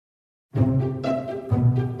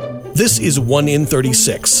This is 1 in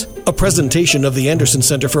 36, a presentation of the Anderson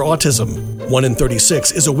Center for Autism. 1 in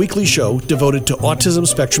 36 is a weekly show devoted to autism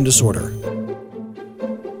spectrum disorder.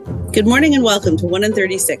 Good morning and welcome to 1 in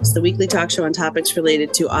 36, the weekly talk show on topics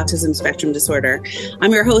related to autism spectrum disorder.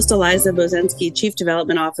 I'm your host, Eliza Bozensky, Chief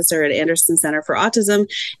Development Officer at Anderson Center for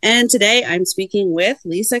Autism. And today I'm speaking with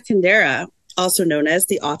Lisa Candera, also known as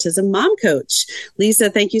the Autism Mom Coach. Lisa,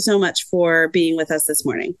 thank you so much for being with us this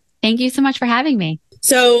morning. Thank you so much for having me.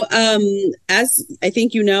 So, as I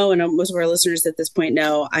think you know, and most of our listeners at this point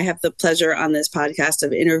know, I have the pleasure on this podcast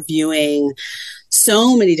of interviewing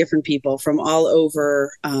so many different people from all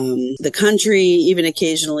over the country, even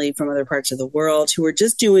occasionally from other parts of the world, who are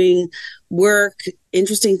just doing work,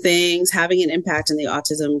 interesting things, having an impact in the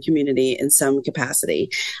autism community in some capacity.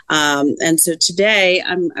 And so today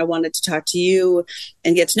I wanted to talk to you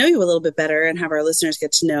and get to know you a little bit better and have our listeners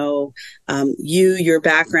get to know you, your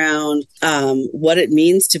background, what it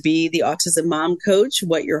means to be the Autism Mom Coach,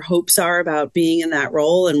 what your hopes are about being in that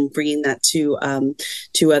role and bringing that to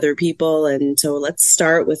other people. And so let's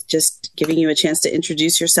start with just giving you a chance to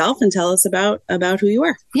introduce yourself and tell us about who you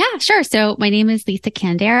are. Yeah, sure. So my name is Lisa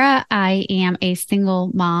Candera. I am a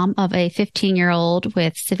single mom of a 15-year-old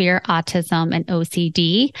with severe autism and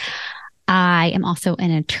OCD. I am also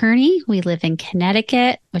an attorney. We live in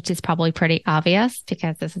Connecticut, which is probably pretty obvious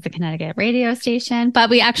because this is a Connecticut radio station.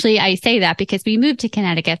 But I say that because we moved to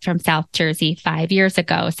Connecticut from South Jersey 5 years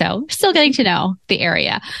ago. So we're still getting to know the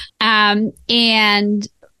area. And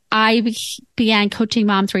I began coaching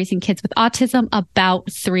moms raising kids with autism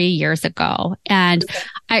about 3 years ago. And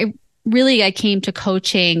I came to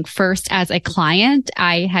coaching first as a client.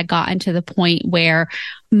 I had gotten to the point where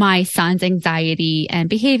my son's anxiety and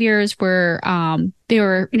behaviors were,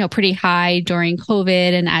 pretty high during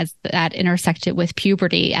COVID and as that intersected with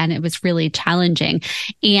puberty, and it was really challenging.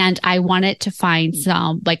 And I wanted to find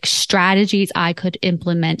some strategies I could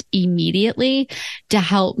implement immediately to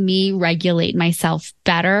help me regulate myself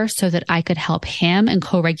better so that I could help him and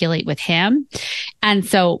co-regulate with him. And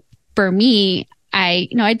so for me,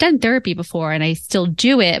 I'd done therapy before and I still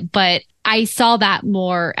do it, but I saw that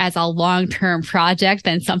more as a long-term project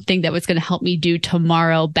than something that was going to help me do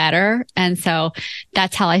tomorrow better. And so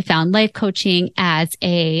that's how I found life coaching as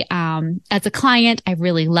a client. I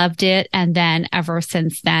really loved it. And then ever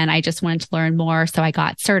since then, I just wanted to learn more. So I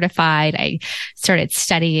got certified. I started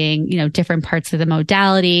studying, different parts of the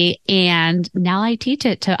modality. And now I teach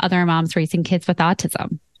it to other moms raising kids with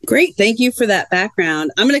autism. Great. Thank you for that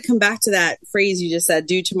background. I'm going to come back to that phrase you just said,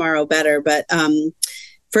 do tomorrow better. But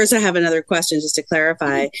first, I have another question just to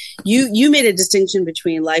clarify. You made a distinction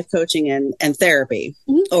between life coaching and therapy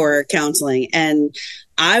or counseling. And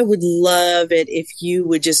I would love it if you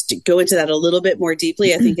would just go into that a little bit more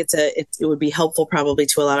deeply. I think it would be helpful probably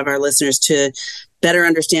to a lot of our listeners to better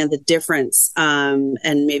understand the difference and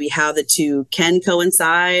maybe how the two can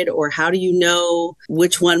coincide, or how do you know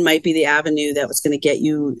which one might be the avenue that was going to get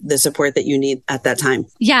you the support that you need at that time?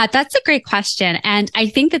 Yeah, that's a great question. And I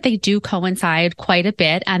think that they do coincide quite a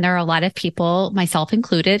bit. And there are a lot of people, myself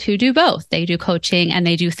included, who do both. They do coaching and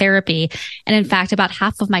they do therapy. And in fact, about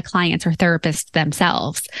half of my clients are therapists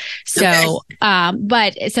themselves. So,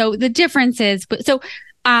 so the difference is,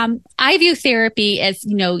 I view therapy as,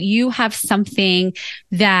 you have something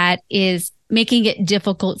that is making it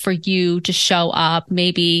difficult for you to show up.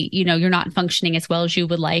 Maybe, you're not functioning as well as you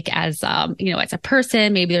would like as a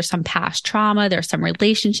person. Maybe there's some past trauma. There's some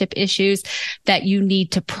relationship issues that you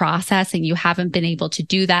need to process and you haven't been able to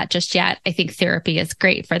do that just yet. I think therapy is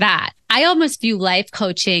great for that. I almost view life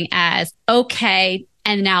coaching as, okay,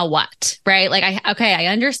 and now what, right? I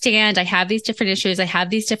understand I have these different issues. I have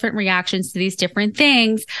these different reactions to these different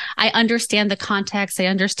things. I understand the context. I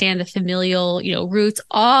understand the familial, roots,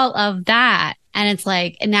 all of that. And it's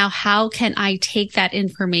and now how can I take that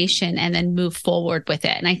information and then move forward with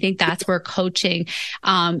it? And I think that's where coaching,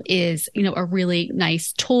 is, a really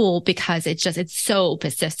nice tool because it's so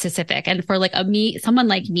specific. And for someone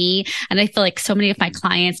like me, and I feel like so many of my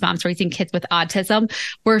clients, moms raising kids with autism,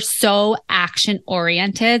 we're so action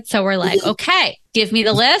oriented. So we're okay, give me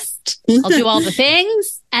the list. I'll do all the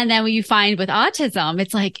things. And then when you find with autism,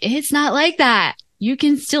 it's not like that. You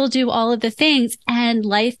can still do all of the things and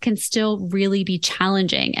life can still really be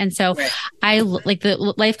challenging. And so I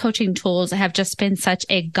the life coaching tools have just been such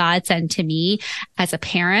a godsend to me as a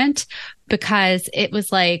parent because it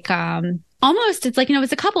was almost, it's like,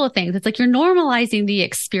 it's a couple of things. It's like you're normalizing the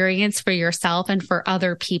experience for yourself and for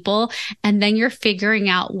other people. And then you're figuring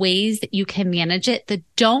out ways that you can manage it that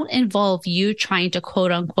don't involve you trying to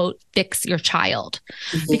quote unquote fix your child.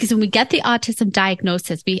 Because when we get the autism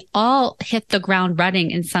diagnosis, we all hit the ground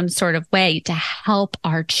running in some sort of way to help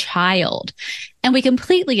our child. And we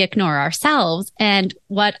completely ignore ourselves. And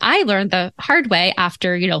what I learned the hard way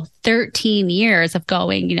after, 13 years of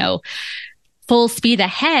going, full speed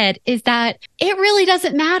ahead is that it really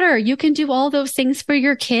doesn't matter. You can do all those things for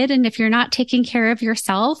your kid. And if you're not taking care of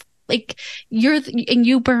yourself, like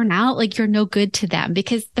you burn out, like you're no good to them.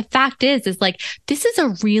 Because the fact is like, this is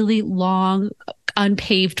a really long,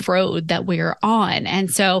 unpaved road that we're on.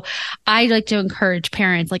 And so I like to encourage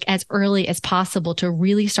parents, like as early as possible, to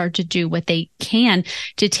really start to do what they can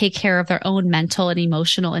to take care of their own mental and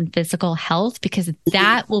emotional and physical health, because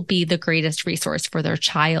that will be the greatest resource for their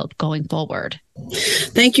child going forward.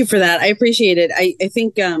 Thank you for that. I appreciate it. I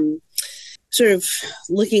think, sort of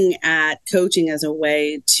looking at coaching as a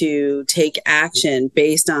way to take action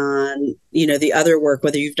based on, the other work,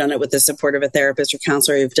 whether you've done it with the support of a therapist or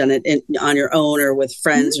counselor, you've done it on your own or with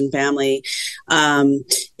friends and family,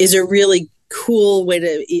 is a really cool way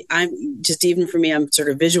to, even for me, I'm sort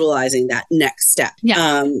of visualizing that next step.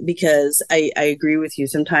 Yeah. Because I agree with you.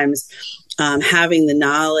 Sometimes having the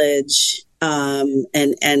knowledge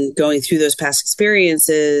and going through those past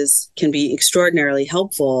experiences can be extraordinarily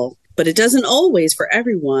helpful. But it doesn't always, for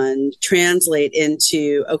everyone, translate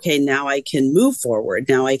into, okay, now I can move forward.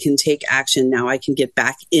 Now I can take action. Now I can get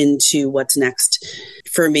back into what's next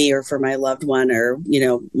for me or for my loved one or,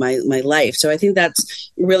 my life. So I think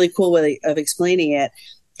that's a really cool way of explaining it.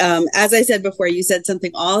 As I said before, you said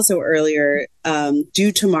something also earlier,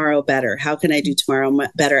 do tomorrow better. How can I do tomorrow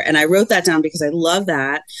better? And I wrote that down because I love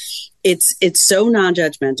that. It's so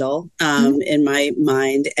non-judgmental in my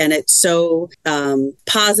mind, and it's so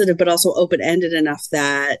positive, but also open-ended enough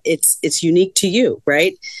that it's unique to you,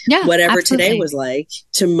 right? Yeah, whatever absolutely. Today was like,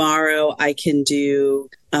 tomorrow I can do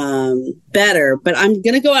better. But I'm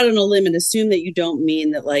going to go out on a limb and assume that you don't mean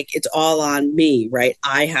that like it's all on me, right?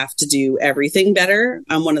 I have to do everything better.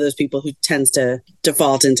 I'm one of those people who tends to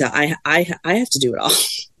default into I have to do it all.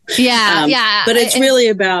 Yeah. Yeah. But it's really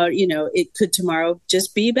about, it could tomorrow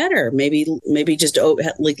just be better. Maybe just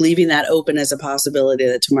like leaving that open as a possibility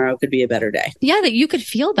that tomorrow could be a better day. Yeah. That you could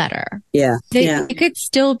feel better. Yeah. It could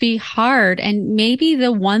still be hard. And maybe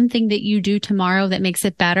the one thing that you do tomorrow that makes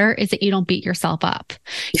it better is that you don't beat yourself up.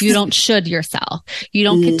 You don't should yourself. You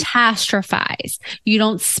don't catastrophize. You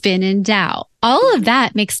don't spin in doubt. All of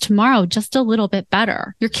that makes tomorrow just a little bit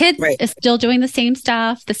better. Your kid is still doing the same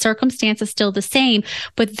stuff. The circumstance is still the same,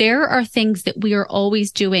 but there are things that we are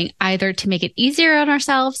always doing either to make it easier on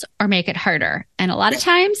ourselves or make it harder. And a lot of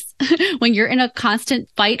times when you're in a constant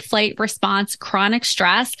fight, flight response, chronic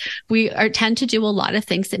stress, we tend to do a lot of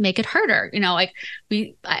things that make it harder. And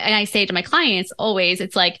I say to my clients always,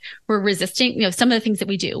 it's like we're resisting, some of the things that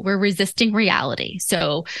we do, we're resisting reality.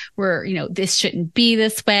 So we're, this shouldn't be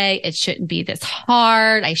this way. It shouldn't be this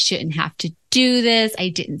hard. I shouldn't have to do this. I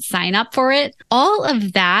didn't sign up for it. All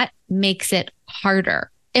of that makes it harder.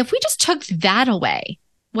 If we just took that away,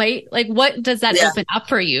 right? Like what does that open up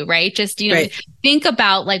for you, right? Just, think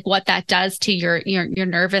about like what that does to your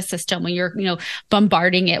nervous system when you're,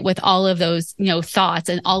 bombarding it with all of those, thoughts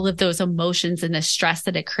and all of those emotions and the stress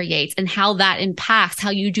that it creates and how that impacts how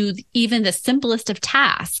you do even the simplest of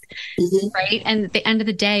tasks, right? And at the end of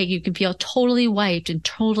the day, you can feel totally wiped and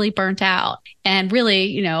totally burnt out. And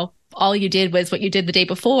really, all you did was what you did the day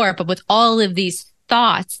before, but with all of these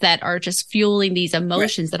thoughts that are just fueling these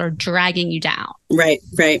emotions that are dragging you down. Right.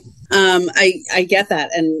 I get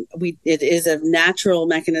that. And it is a natural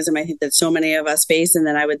mechanism, I think, that so many of us face. And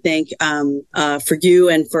then I would think for you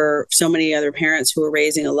and for so many other parents who are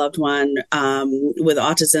raising a loved one with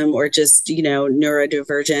autism or just,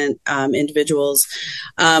 neurodivergent individuals,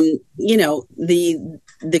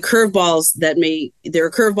 the curveballs there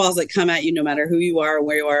are curveballs that come at you no matter who you are and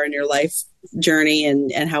where you are in your life journey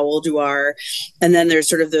and how old you are. And then there's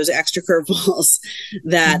sort of those extra curveballs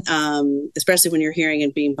that, especially when you're hearing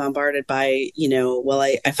and being bombarded by,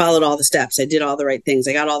 I followed all the steps. I did all the right things.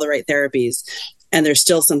 I got all the right therapies. And there's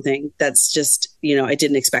still something that's just, I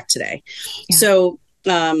didn't expect today. Yeah. So,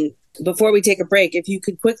 before we take a break, if you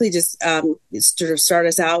could quickly just sort of start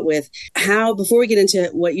us out with how, before we get into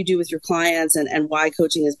what you do with your clients and why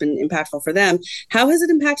coaching has been impactful for them, how has it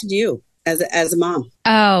impacted you as a mom?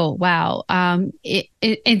 Oh, wow.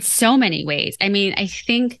 In so many ways. I mean, I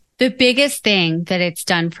think The biggest thing that it's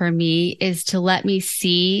done for me is to let me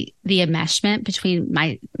see the enmeshment between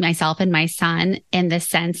myself and my son, in the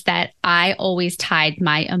sense that I always tied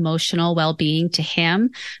my emotional well-being to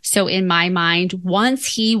him. So in my mind, once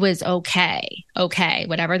he was okay,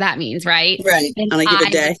 whatever that means, right? Right. Then On a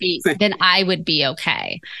given day. then I would be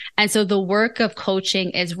okay. And so the work of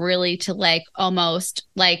coaching is really to almost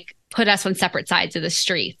put us on separate sides of the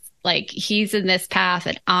street. Like, he's in this path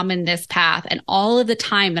and I'm in this path. And all of the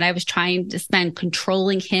time that I was trying to spend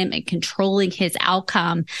controlling him and controlling his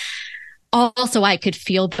outcome, also I could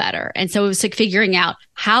feel better. And so it was figuring out,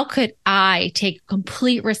 how could I take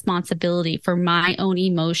complete responsibility for my own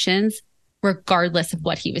emotions, regardless of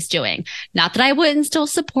what he was doing? Not that I wouldn't still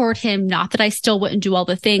support him, not that I still wouldn't do all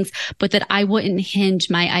the things, but that I wouldn't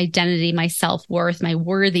hinge my identity, my self-worth, my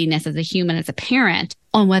worthiness as a human, as a parent,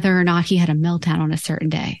 on whether or not he had a meltdown on a certain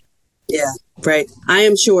day. Yeah, right. I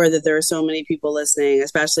am sure that there are so many people listening,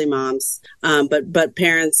 especially moms, but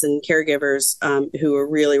parents and caregivers who are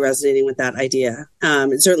really resonating with that idea.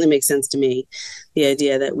 It certainly makes sense to me, the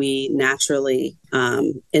idea that we naturally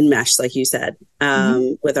enmesh, like you said,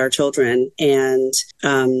 with our children, and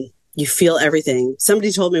you feel everything.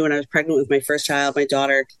 Somebody told me when I was pregnant with my first child, my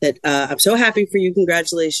daughter, that I'm so happy for you.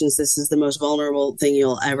 Congratulations. This is the most vulnerable thing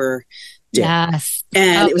you'll ever do. Yes.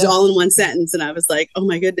 And it was all in one sentence. And I was like, oh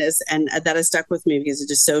my goodness. And that has stuck with me, because it's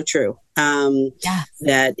just so true.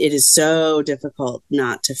 That it is so difficult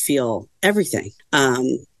not to feel everything.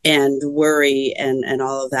 And worry and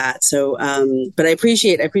all of that. So, but I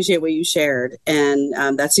appreciate what you shared.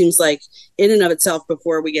 And that seems like, in and of itself,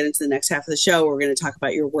 before we get into the next half of the show, we're going to talk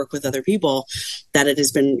about your work with other people, that it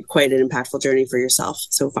has been quite an impactful journey for yourself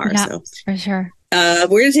so far. Yeah, so for sure. We're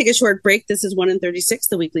going to take a short break. This is 1 in 36,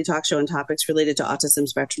 the weekly talk show on topics related to autism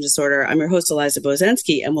spectrum disorder. I'm your host, Eliza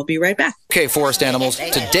Bozensky, and we'll be right back. Okay, forest animals,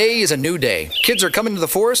 today is a new day. Kids are coming to the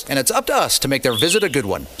forest, and it's up to us to make their visit a good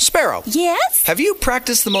one. Sparrow. Yes? Have you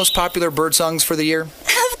practiced the most popular bird songs for the year?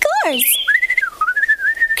 Of course.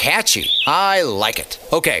 Catchy. I like it.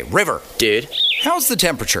 Okay, River. Dude, How's the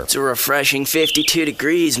temperature? it's a refreshing 52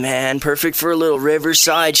 degrees, man. Perfect for a little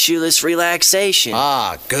riverside shoeless relaxation.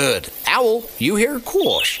 Ah, good. Owl, you here?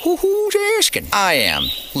 Course. Who's asking? I am.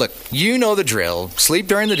 Look, you know the drill. Sleep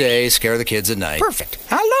during the day, scare the kids at night. Perfect.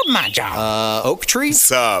 I love my job. Oak Tree?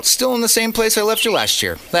 Sup? Still in the same place I left you last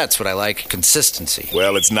year. That's what I like. Consistency.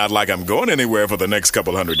 Well, it's not like I'm going anywhere for the next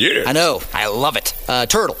couple hundred years. I know. I love it.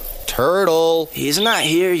 Turtle. He's not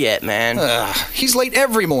here yet, man. He's late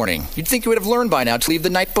every morning. You'd think he would have learned by now to leave the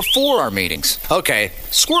night before our meetings. Okay.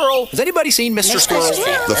 Squirrel. Has anybody seen Mr. Squirrel?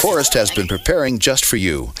 The forest has been preparing just for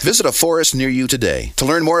you. Visit a forest near you today. To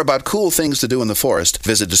learn more about cool things to do in the forest,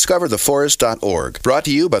 visit discovertheforest.org. Brought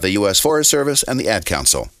to you by the U.S. Forest Service and the Ad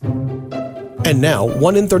Council. And now,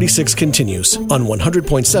 1 in 36 continues on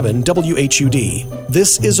 100.7 WHUD.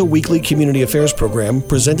 This is a weekly community affairs program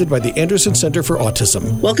presented by the Anderson Center for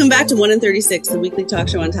Autism. Welcome back to 1 in 36, the weekly talk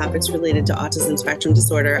show on topics related to autism spectrum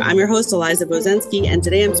disorder. I'm your host, Eliza Bozensky, and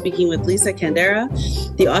today I'm speaking with Lisa Candera,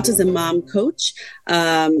 the Autism Mom Coach.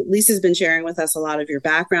 Lisa's been sharing with us a lot of your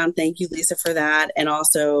background. Thank you, Lisa, for that. And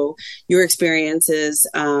also your experiences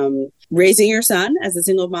raising your son as a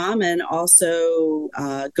single mom, and also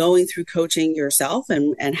going through coaching yourself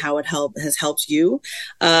and how it has helped you.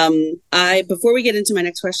 Before we get into my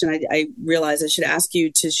next question, I realize I should ask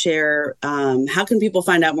you to share, how can people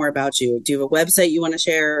find out more about you? Do you have a website you want to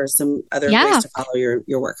share, or some other ways to follow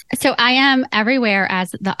your work? So I am everywhere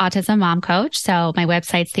as the Autism Mom Coach. So my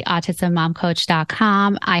website's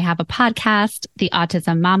theautismmomcoach.com. I have a podcast, The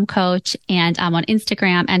Autism Mom Coach, and I'm on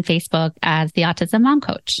Instagram and Facebook as The Autism Mom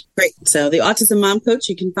Coach. Great. So the Autism Mom Coach,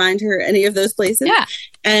 you can find her any of those places. Yeah.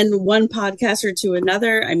 And one podcaster to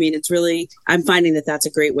another. I mean, I'm finding that that's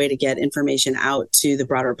a great way to get information out to the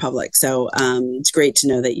broader public. So it's great to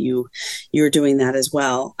know that you're doing that as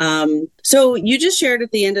well. So you just shared at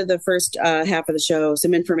the end of the first half of the show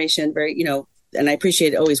some information, and I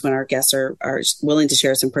appreciate always when our guests are willing to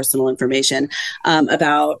share some personal information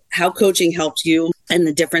about how coaching helped you, and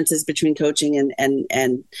the differences between coaching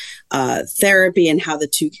and therapy, and how the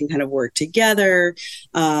two can kind of work together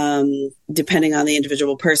depending on the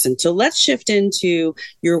individual person. So let's shift into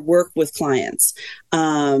your work with clients.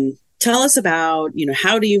 Tell us about,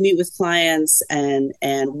 how do you meet with clients, and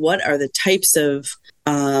what are the types of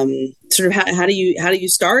sort of how do you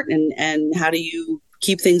start, and how do you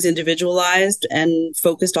keep things individualized and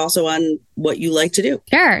focused also on what you like to do?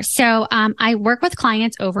 Sure. So I work with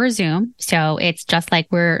clients over Zoom. So it's just like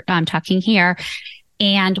we're talking here.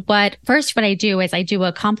 And what I do is I do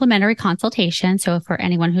a complimentary consultation. So for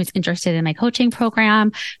anyone who's interested in my coaching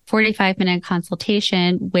program, 45-minute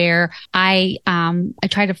consultation where I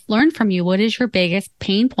try to learn from you, what is your biggest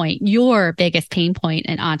pain point in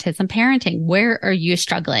autism parenting? Where are you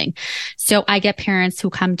struggling? So I get parents who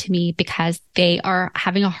come to me because they are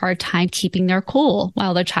having a hard time keeping their cool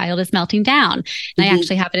while their child is melting down. And I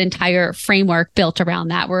actually have an entire framework built around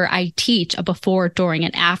that where I teach a before, during,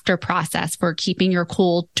 and after process for keeping your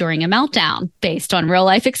cool during a meltdown based on real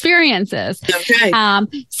life experiences. Okay.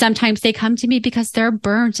 Sometimes they come to me because they're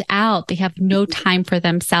burnt out. They have no time for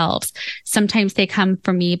themselves. Sometimes they come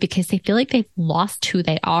for me because they feel like they've lost who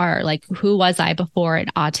they are. Like, who was I before an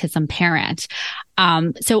autism parent?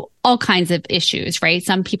 So all kinds of issues, right?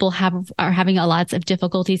 Some people are having lots of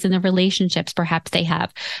difficulties in their relationships. Perhaps they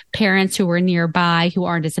have parents who are nearby who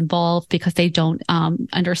aren't as involved because they don't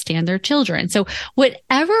understand their children. So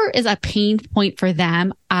whatever is a pain point for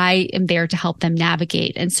them, I am there to help them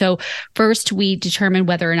navigate. And so first we determine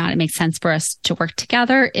whether or not it makes sense for us to work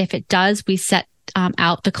together. If it does, we set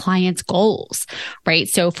out the client's goals, right?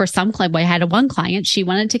 So for some client, I had one client, she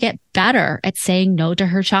wanted to get better at saying no to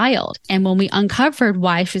her child. And when we uncovered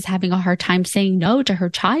why she was having a hard time saying no to her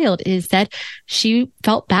child is that she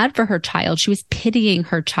felt bad for her child. She was pitying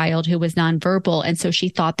her child who was nonverbal. And so she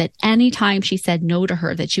thought that anytime she said no to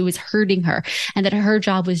her, that she was hurting her and that her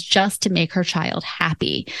job was just to make her child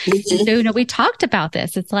happy. And so, we talked about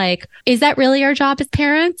this. It's like, is that really our job as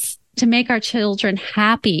parents? To make our children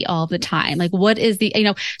happy all the time? Like, what is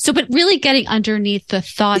but really getting underneath the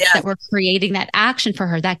thoughts that were creating that action for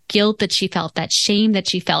her, that guilt that she felt, that shame that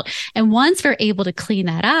she felt. And once we're able to clean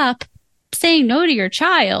that up, saying no to your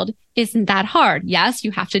child isn't that hard. Yes,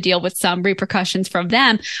 you have to deal with some repercussions from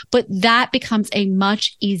them, but that becomes a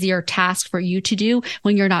much easier task for you to do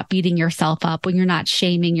when you're not beating yourself up, when you're not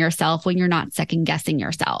shaming yourself, when you're not second guessing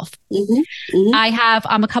yourself. I have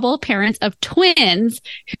a couple of parents of twins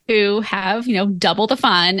who have, double the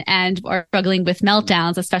fun and are struggling with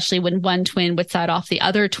meltdowns, especially when one twin would set off the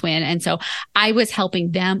other twin. And so I was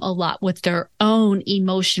helping them a lot with their own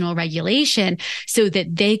emotional regulation so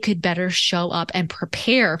that they could better show up and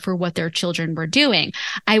prepare for what their children were doing.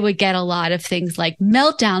 I would get a lot of things like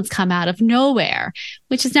meltdowns come out of nowhere,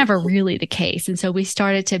 which is never really the case. And so we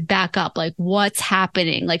started to back up, like, what's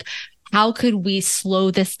happening? Like, how could we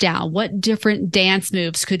slow this down? What different dance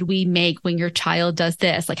moves could we make when your child does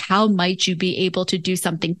this? Like, how might you be able to do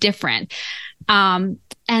something different? And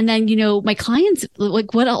then, my clients,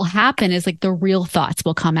 like, what'll happen is like the real thoughts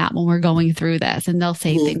will come out when we're going through this, and they'll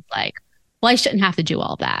say things like, well, I shouldn't have to do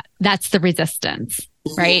all that. That's the resistance,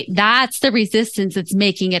 right? That's the resistance that's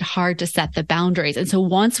making it hard to set the boundaries. And so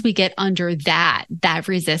once we get under that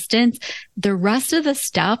resistance, the rest of the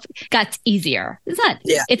stuff gets easier.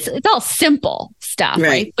 It's all simple stuff,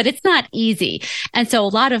 right? But it's not easy. And so a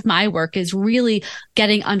lot of my work is really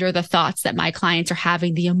getting under the thoughts that my clients are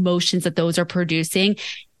having, the emotions that those are producing,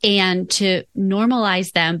 and to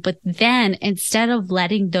normalize them. But then instead of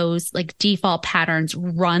letting those like default patterns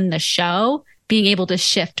run the show, being able to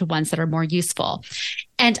shift to ones that are more useful.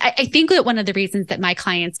 And I think that one of the reasons that my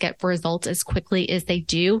clients get results as quickly as they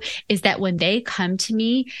do is that when they come to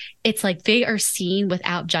me, it's like they are seen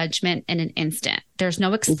without judgment in an instant. There's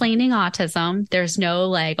no explaining autism. There's no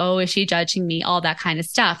like, oh, is she judging me? All that kind of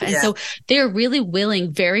stuff. And so they're really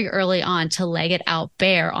willing very early on to lay it out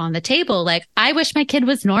bare on the table. Like, I wish my kid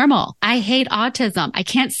was normal. I hate autism. I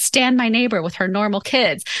can't stand my neighbor with her normal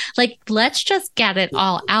kids. Like, let's just get it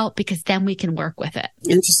all out because then we can work with it.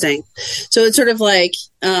 Interesting. So it's sort of like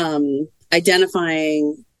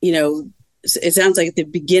identifying, it sounds like at the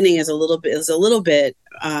beginning is a little bit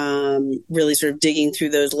really sort of digging through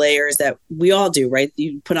those layers that we all do, right?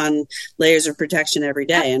 You put on layers of protection every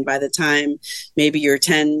day. And by the time maybe you're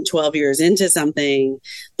 10, 12 years into something,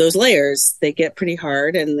 those layers, they get pretty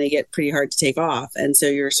hard and they get pretty hard to take off. And so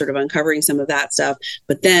you're sort of uncovering some of that stuff.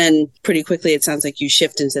 But then pretty quickly, it sounds like you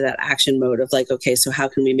shift into that action mode of like, okay, so how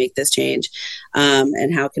can we make this change?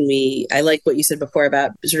 And how can I like what you said before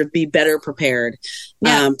about sort of be better prepared,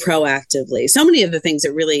 proactively. So many of the things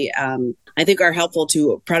that really, I think are helpful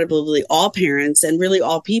to probably all parents and really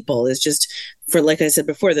all people is just for, like I said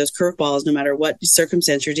before, those curveballs, no matter what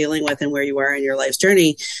circumstance you're dealing with and where you are in your life's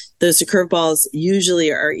journey, those curveballs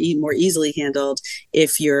usually are more easily handled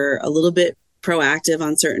if you're a little bit proactive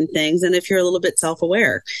on certain things and if you're a little bit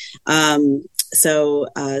self-aware. So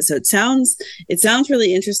it sounds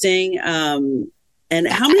really interesting. And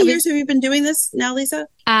how many years have you been doing this now, Lisa?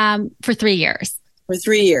 For 3 years. For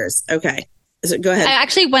 3 years. Okay. So go ahead. I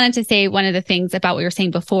actually wanted to say one of the things about what you were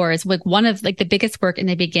saying before is like one of like the biggest work in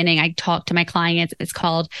the beginning I talk to my clients is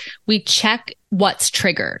called, we check what's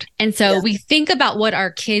triggered. And so we think about what our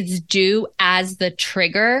kids do as the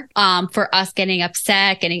trigger for us getting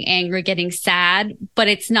upset, getting angry, getting sad, but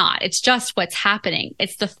it's not. It's just what's happening.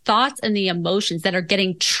 It's the thoughts and the emotions that are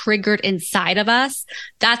getting triggered inside of us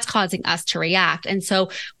that's causing us to react. And so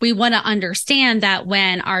we want to understand that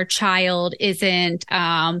when our child isn't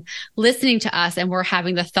listening to us and we're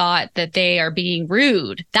having the thought that they are being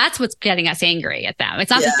rude, that's what's getting us angry at them. It's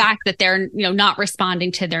not the fact that they're, not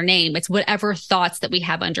responding to their name. It's whatever thoughts that we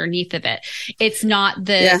have underneath of it. It's not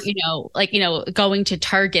the, going to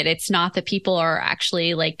Target. It's not that people are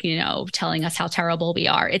actually telling us how terrible we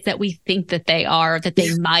are. It's that we think that they are, that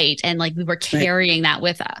they might, and we were carrying that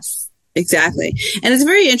with us. Exactly. And it's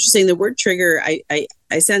very interesting. The word trigger,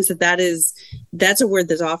 I sense that's a word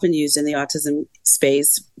that's often used in the autism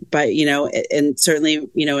space, but, and certainly,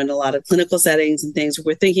 in a lot of clinical settings and things,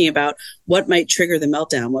 we're thinking about what might trigger the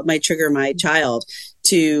meltdown, what might trigger my child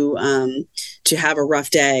to have a rough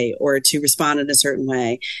day or to respond in a certain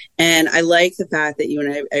way. And I like the fact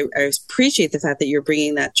that I appreciate the fact that you're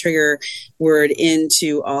bringing that trigger word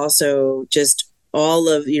into also just all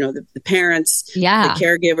of, the parents, the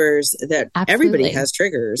caregivers, that everybody has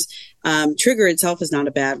triggers. Trigger itself is not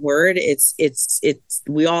a bad word. It's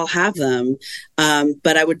we all have them.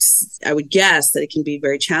 But I would guess that it can be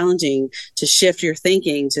very challenging to shift your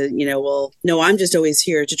thinking to, no, I'm just always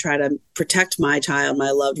here to try to protect my child,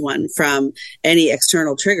 my loved one from any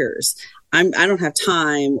external triggers. I don't have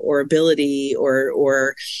time or ability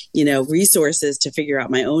or resources to figure out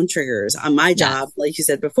my own triggers. On my job, like you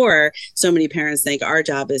said before, so many parents think our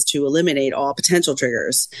job is to eliminate all potential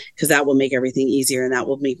triggers because that will make everything easier and that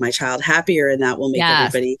will make my child happier and that will make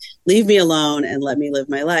everybody leave me alone and let me live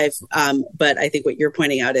my life. But I think what you're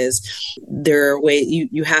pointing out is there are ways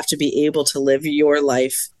you have to be able to live your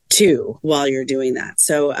life too while you're doing that.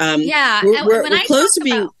 So we're close to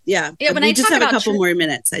being we just have a couple more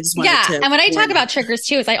minutes. I just wanted to. And when I talk about triggers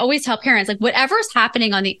too, is I always tell parents whatever's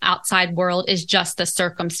happening on the outside world is just the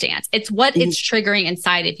circumstance. It's what it's triggering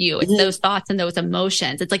inside of you. It's those thoughts and those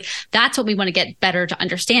emotions. It's that's what we want to get better to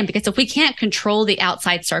understand, because if we can't control the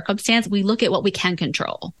outside circumstance, we look at what we can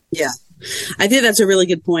control. Yeah. I think that's a really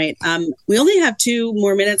good point. We only have 2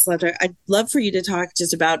 more minutes left. I'd love for you to talk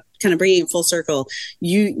just about kind of bringing it full circle.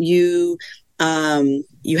 You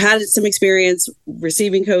had some experience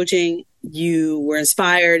receiving coaching. You were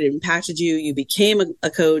inspired, it impacted you. You became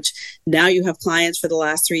a coach. Now you have clients for the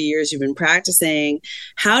last 3 years. You've been practicing.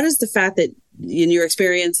 How does the fact that in your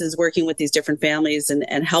experiences working with these different families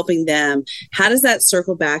and helping them, how does that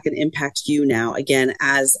circle back and impact you now again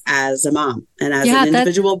as a mom and as an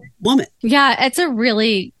individual woman? Yeah, it's a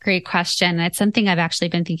really great question. It's something I've actually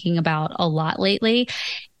been thinking about a lot lately.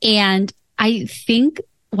 And I think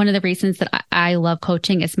one of the reasons that I love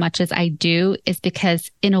coaching as much as I do is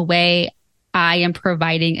because in a way I am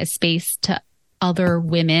providing a space to other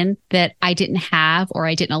women that I didn't have or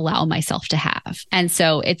I didn't allow myself to have. And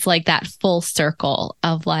so it's that full circle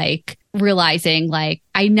of realizing I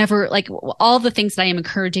never all the things that I am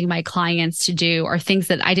encouraging my clients to do are things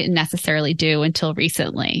that I didn't necessarily do until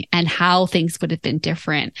recently, and how things would have been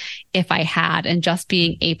different if I had, and just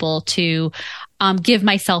being able to give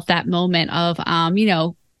myself that moment of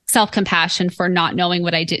self-compassion for not knowing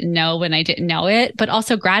what I didn't know when I didn't know it, but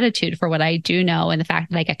also gratitude for what I do know and the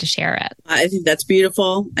fact that I get to share it. I think that's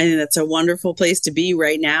beautiful. I think that's a wonderful place to be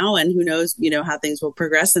right now. And who knows, how things will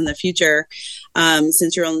progress in the future.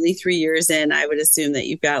 Since you're only 3 years in, I would assume that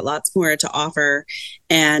you've got lots more to offer.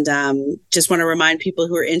 And just want to remind people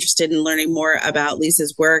who are interested in learning more about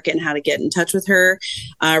Lisa's work and how to get in touch with her.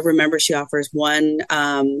 Remember, she offers one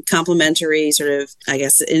complimentary sort of,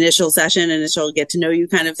 initial get to know you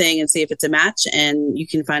kind of thing and see if it's a match. And you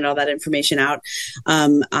can find all that information out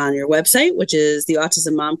on your website, which is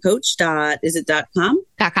theautismMomCoach.com.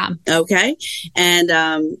 Okay. And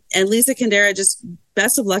Lisa Candera, just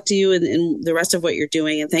best of luck to you in the rest of what you're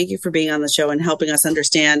doing. And thank you for being on the show and helping us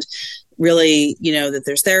understand really, that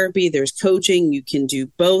there's therapy, there's coaching. You can do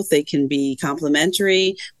both. They can be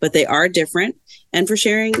complementary, but they are different. And for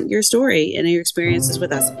sharing your story and your experiences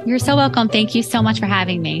with us. You're so welcome. Thank you so much for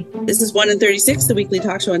having me. This is 1 in 36, the weekly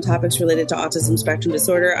talk show on topics related to autism spectrum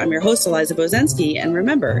disorder. I'm your host, Eliza Bozensky. And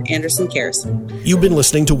remember, Anderson cares. You've been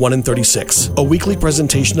listening to 1 in 36, a weekly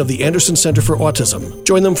presentation of the Anderson Center for Autism.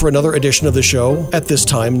 Join them for another edition of the show at this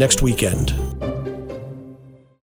time next weekend.